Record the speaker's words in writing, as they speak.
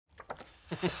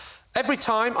Every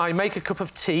time I make a cup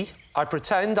of tea, I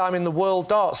pretend I'm in the World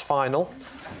Darts Final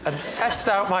and test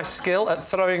out my skill at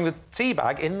throwing the tea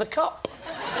bag in the cup.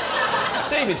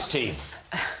 David's team.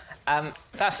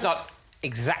 That's not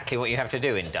exactly what you have to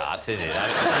do in darts, is it?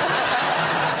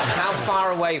 How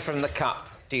far away from the cup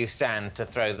do you stand to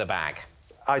throw the bag?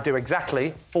 I do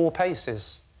exactly 4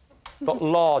 paces. But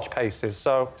large paces,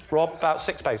 so, Rob, about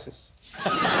 6 paces.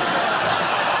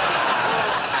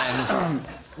 And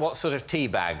what sort of tea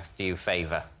bags do you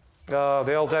favour? Oh,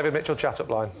 the old David Mitchell chat-up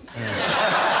line.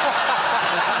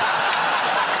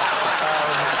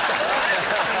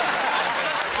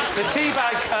 The tea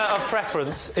bag of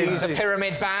preference is... Do you use a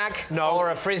pyramid bag? No. Or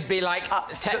a frisbee-like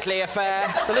Tetley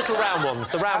affair? The little round ones,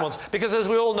 the round ones. Because, as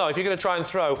we all know, if you're going to try and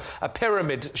throw a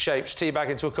pyramid-shaped tea bag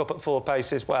into a cup at 4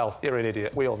 paces, well, you're an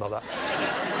idiot. We all know that.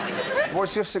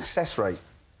 What's your success rate?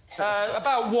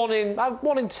 About 1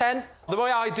 in 10. The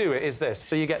way I do it is this.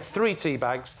 So you get 3 tea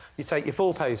bags, you take your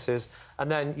 4 paces, and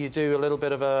then you do a little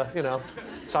bit of a, you know,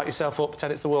 psych yourself up,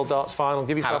 pretend it's the World Darts Final,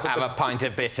 give yourself have a pint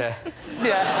of bitter.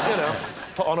 Yeah, you know,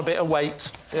 put on a bit of weight,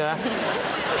 yeah.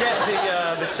 Get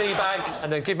the tea bag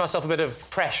and then give myself a bit of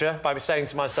pressure by saying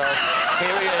to myself,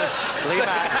 here he is, Lee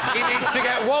Mack. He needs to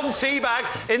get 1 tea bag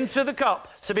into the cup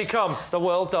to become the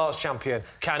World Darts Champion.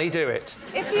 Can he do it?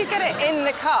 If you get it in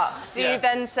the cup, do you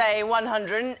then say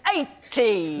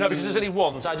 180? No, because there's only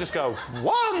 1, so I just go, 1!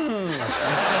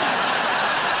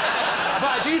 But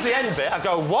I'd usually end it, I'd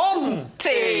go, 1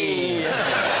 tea!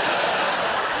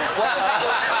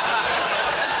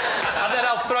 And then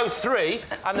I'll throw 3,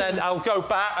 and then I'll go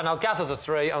back and I'll gather the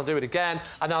 3, and I'll do it again,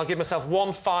 and then I'll give myself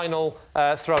 1 final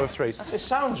throw of 3s. It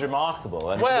sounds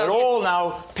remarkable, and well, we're all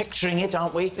now picturing it,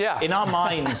 aren't we? Yeah. In our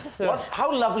minds.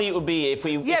 How lovely it would be if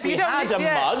we had a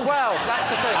mug. Well, that's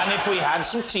the thing. And if we had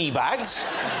some tea bags,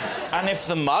 and if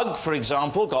the mug, for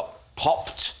example, got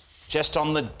popped just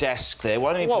on the desk there.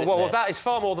 Why don't you put it there? Well, that is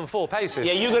far more than 4 paces.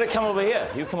 Yeah, you've got to come over here.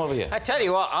 You come over here. I tell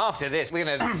you what, after this, we're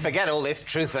going to forget all this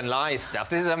truth and lies stuff.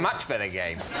 This is a much better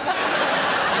game.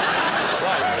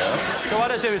 Right. So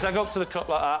what I do is I go up to the cup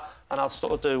like that, and I'll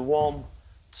sort of do 1,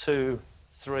 2,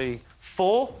 3,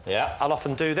 4. Yeah. I'll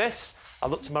often do this. I'll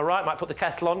look to my right, might put the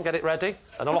kettle on, get it ready,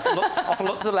 and I'll often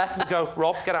look to the left and go,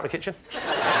 Rob, get out of the kitchen. And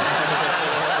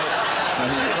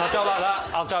I'll go like that.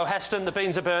 I'll go, Heston, the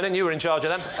beans are burning, you were in charge of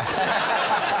them.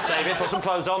 David, put some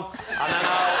clothes on. And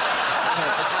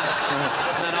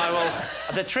then I will...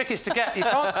 The trick is to get... You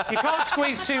can't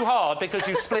squeeze too hard because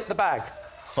you split the bag.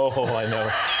 Oh, I know.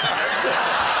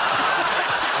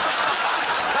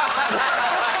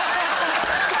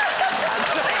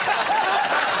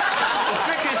 The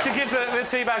trick is to give the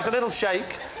tea bags a little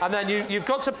shake, and then you've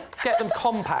got to get them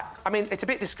compact. I mean, it's a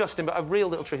bit disgusting, but a real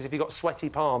little trick is if you've got sweaty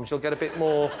palms, you'll get a bit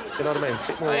more, you know what I mean? A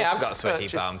bit more. Oh, yeah, I've got sweaty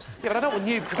palms. Yeah, but I don't want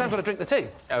you, because I've got to drink the tea.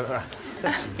 Oh, right.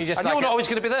 You're not always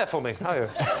going to be there for me, are you?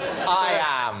 I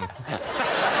am.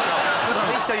 At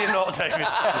least say you're not, David.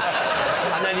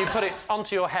 And then you put it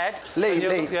onto your head. Lee,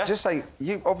 just say,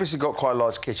 you've obviously got quite a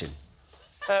large kitchen.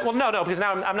 Well, no, because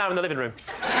now I'm now in the living room.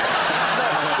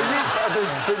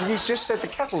 But you just said the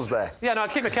kettle's there. Yeah, no, I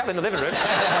keep my kettle in the living room.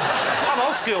 I'm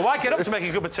old school. Why get up to make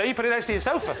a cup of tea? Put it next to your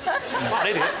sofa. What an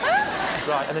idiot.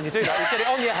 Right, and then you do that. You get it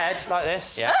on your head, like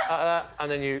this. Yeah. Like that,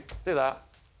 and then you do that.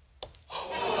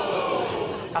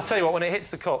 I'll tell you what, when it hits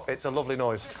the cup, it's a lovely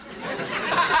noise.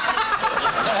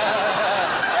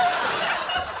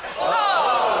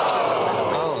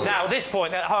 Now, at this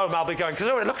point, at home, I'll be going, because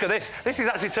look at this. This is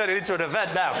actually turning into an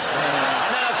event now.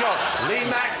 And then I'll go, Lee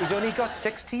Mack, he's only got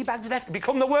 6 tea bags left to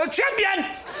become the world champion.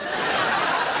 He's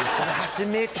going to have to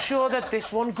make sure that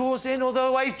this one goes in,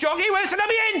 otherwise Joggy Wilson will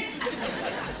be in.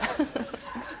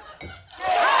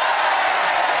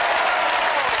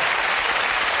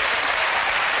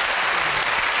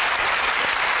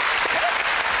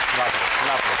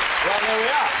 Lovely. Well, there we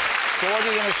are. So what are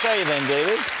you going to say then,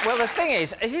 David? Well, the thing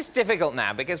is, it's difficult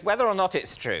now, because whether or not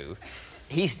it's true,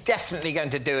 he's definitely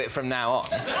going to do it from now on.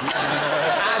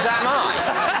 As am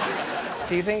I.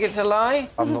 Do you think it's a lie?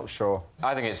 I'm not sure.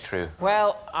 I think it's true.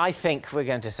 Well, I think we're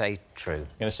going to say true.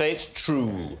 You're going to say it's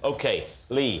true. OK,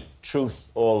 Lee,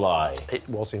 truth or lie? It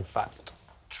was, in fact,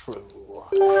 true.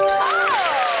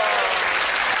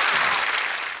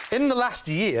 In the last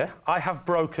year, I have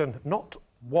broken not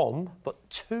 1, but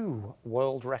 2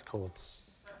 world records.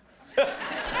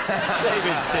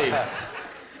 David's team.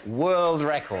 World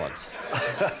records.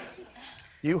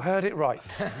 You heard it right.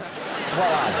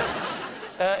 What are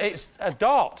they? It's a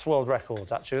darts world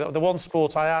records, actually. The one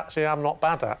sport I actually am not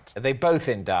bad at. Are they both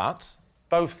in darts?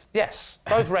 Both, yes.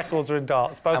 Both records are in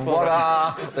darts. Both and what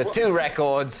are the 2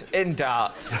 records in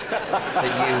darts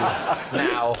that you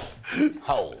now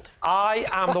hold? I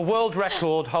am the world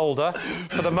record holder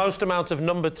for the most amount of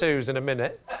number 2s in a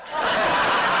minute.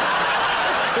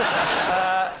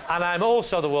 And I'm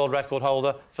also the world record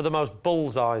holder for the most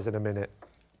bullseyes in a minute.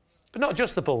 But not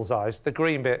just the bullseyes, the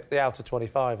green bit, the outer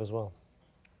 25 as well.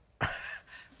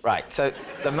 Right, so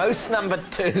the most number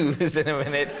 2s in a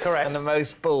minute. Correct. And the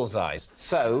most bullseyes.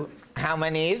 So, how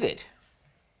many is it?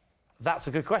 That's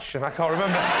a good question. I can't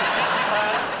remember.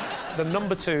 The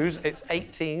number 2s, it's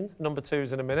 18 number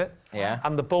 2s in a minute. Yeah.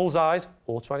 And the bullseyes,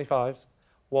 or 25s,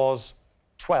 was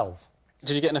 12.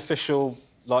 Did you get an official,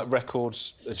 like,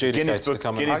 records adjudicator to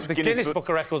come and... The Guinness Book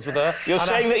of Records were there. You're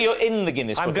saying that you're in the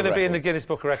Guinness Book of Records? I'm going to be in the Guinness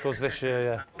Book of Records this year,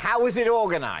 yeah. How was it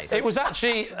organised? It was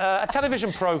actually... a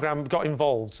television programme got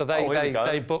involved, so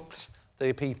they booked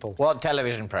the people. What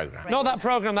television programme? Not that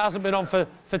programme that hasn't been on for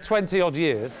 20-odd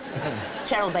years.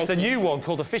 Cheryl Baker. The new one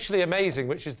called Officially Amazing,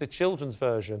 which is the children's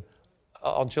version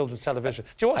on children's television.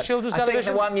 Do you watch children's television? I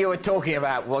think the one you were talking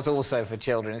about was also for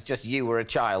children. It's just you were a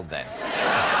child then.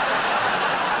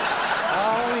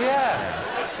 Oh,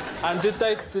 yeah. And did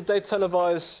they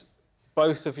televise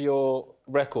both of your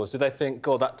records? Did they think,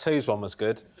 God, that 2s one was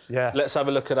good? Yeah. Let's have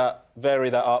a look at that,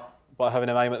 vary that up by having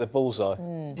him aim at the bullseye.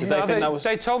 Did they think that was...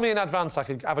 They told me in advance I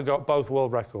could have a go at both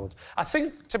world records. I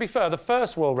think, to be fair, the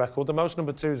first world record, the most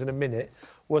number 2s in a minute,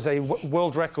 was a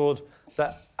world record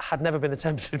that had never been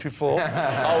attempted before.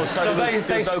 Oh, so there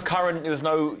was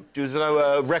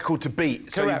no record to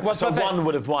beat. Correct. So one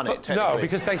would have won it, technically. No,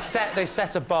 because they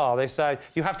set a bar. They say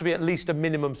you have to be at least a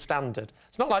minimum standard.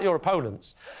 It's not like your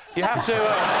opponents. You have to...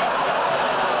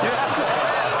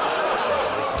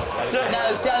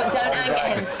 No, don't anger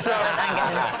him. Don't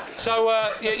anger him. So,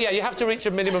 yeah, you have to reach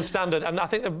a minimum standard, and I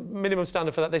think the minimum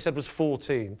standard for that, they said, was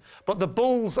 14. But the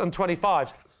bulls and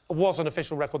 25s was an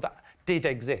official record that did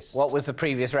exist. What was the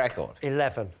previous record?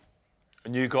 11.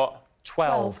 And you got?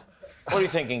 12. What are you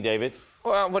thinking, David?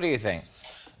 Well, what do you think?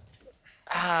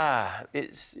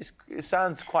 It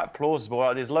sounds quite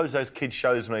plausible. There's loads of those kids'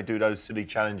 shows when they do those silly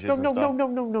challenges and stuff.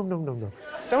 No.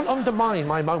 Don't undermine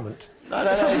my moment.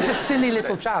 This wasn't a silly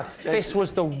little challenge. This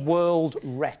was the world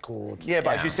record. Yeah,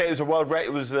 but as you say, it was a world record.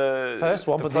 It was the first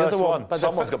one, but the other one.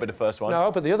 Someone's got to be the first one. No,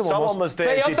 but the other one Someone was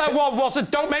there. The other one wasn't.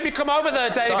 Don't make me come over there,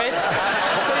 David.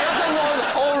 So the other one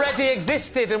already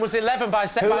existed and was 11 by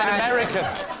an American.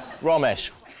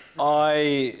 Ramesh.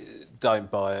 I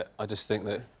don't buy it.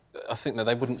 I think that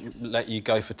they wouldn't let you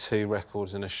go for 2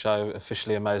 records in a show.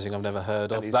 Officially Amazing, I've never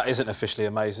heard of. That isn't officially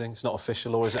amazing. It's not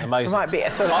official, or is it amazing? It might be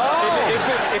a sort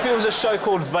of... If it was a show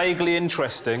called Vaguely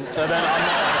Interesting, then I'm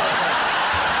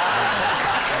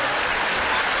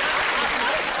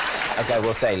not... OK,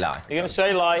 we'll say lie. You're going to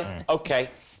say lie? OK.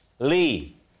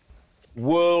 Lee,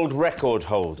 world record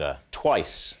holder,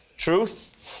 twice.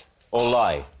 Truth or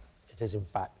lie? It is, in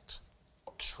fact,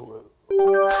 true.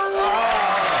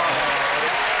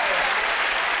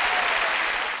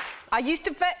 I used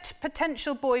to vet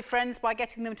potential boyfriends by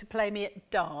getting them to play me at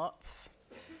darts.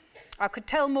 I could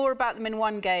tell more about them in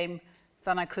 1 game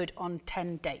than I could on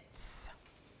 10 dates.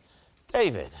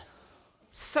 David.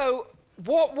 So,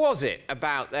 what was it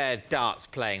about their darts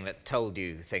playing that told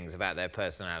you things about their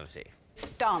personality?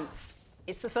 Stance.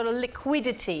 It's the sort of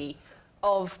liquidity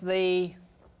of the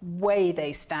way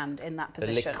they stand in that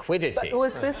position. The liquidity? But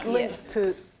was this linked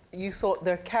to, you thought,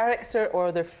 their character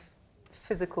or their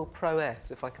physical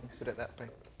prowess, if I can put it that way?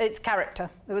 It's character.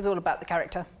 It was all about the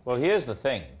character. Well, here's the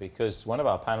thing, because one of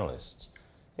our panellists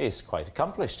is quite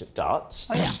accomplished at darts.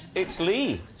 Oh, yeah. It's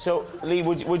Lee. So, Lee,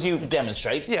 would you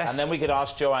demonstrate? Yes. And then we could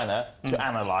ask Joanna to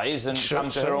analyse and come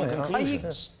to her own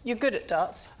conclusions. You're good at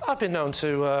darts. I've been known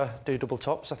to do double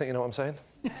tops. I think you know what I'm saying.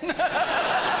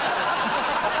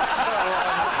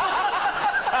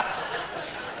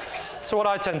 So what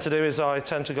I tend to do is I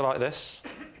tend to go like this.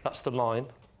 That's the line.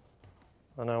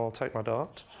 And now I'll take my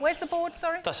dart. Where's the board,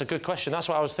 sorry? That's a good question. That's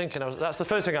what I was thinking. That's the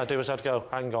first thing I'd do is I'd go,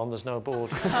 hang on, there's no board.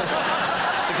 Because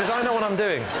I know what I'm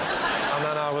doing. And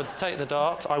then I would take the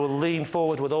dart. I will lean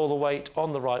forward with all the weight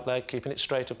on the right leg, keeping it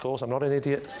straight, of course. I'm not an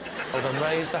idiot. I'll then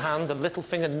raise the hand, the little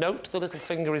finger. Note the little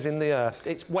finger is in the air.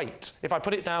 It's weight. If I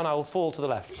put it down, I will fall to the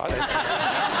left. I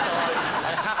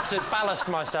have to ballast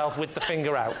myself with the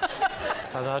finger out.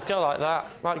 And I'd go like that.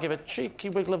 Might give a cheeky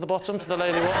wiggle of the bottom to the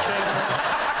lady watching.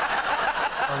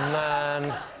 And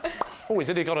then... Oh, he's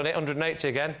only got an 880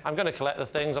 again. I'm going to collect the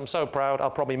things. I'm so proud,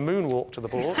 I'll probably moonwalk to the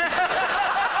board.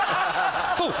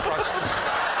 Oh, Christ.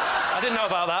 I didn't know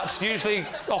about that. Usually,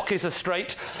 ockies are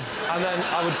straight. And then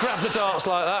I would grab the darts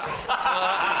like that.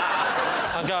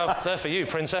 And go, they're for you,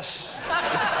 princess. That's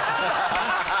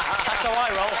how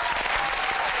I roll.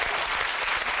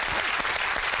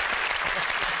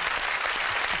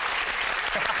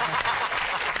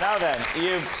 Now then,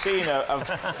 you've seen a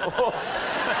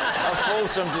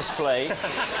fulsome display.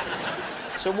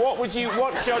 So what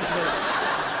judgments,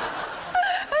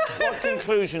 what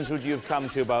conclusions would you have come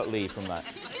to about Lee from that?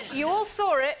 You all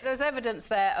saw it. There's evidence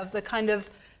there of the kind of...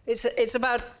 It's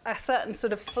about a certain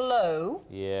sort of flow.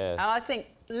 Yes. And I think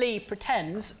Lee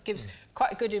gives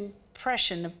quite a good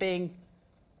impression of being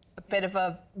a bit of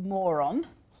a moron.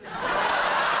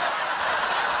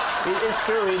 It's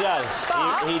true, he does.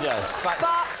 But, he does.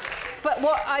 But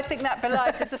what I think that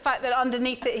belies is the fact that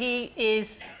underneath it he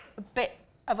is a bit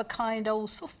of a kind old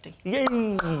softie. Yay! Yay!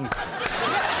 And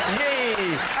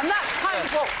that's kind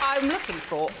of what I'm looking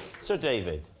for. So,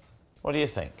 David, what do you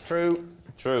think? True.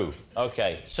 True.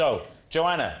 OK. So,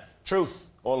 Joanna,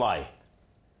 truth or lie?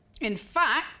 In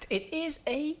fact, it is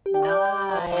a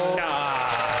lie.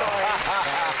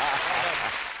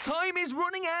 Time is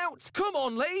running out. Come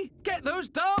on, Lee. Get those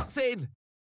darts in.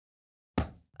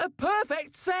 A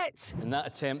perfect set. In that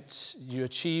attempt, you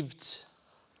achieved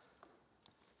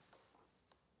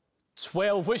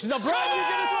 12, which is a brand new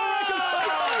Guinness World Record.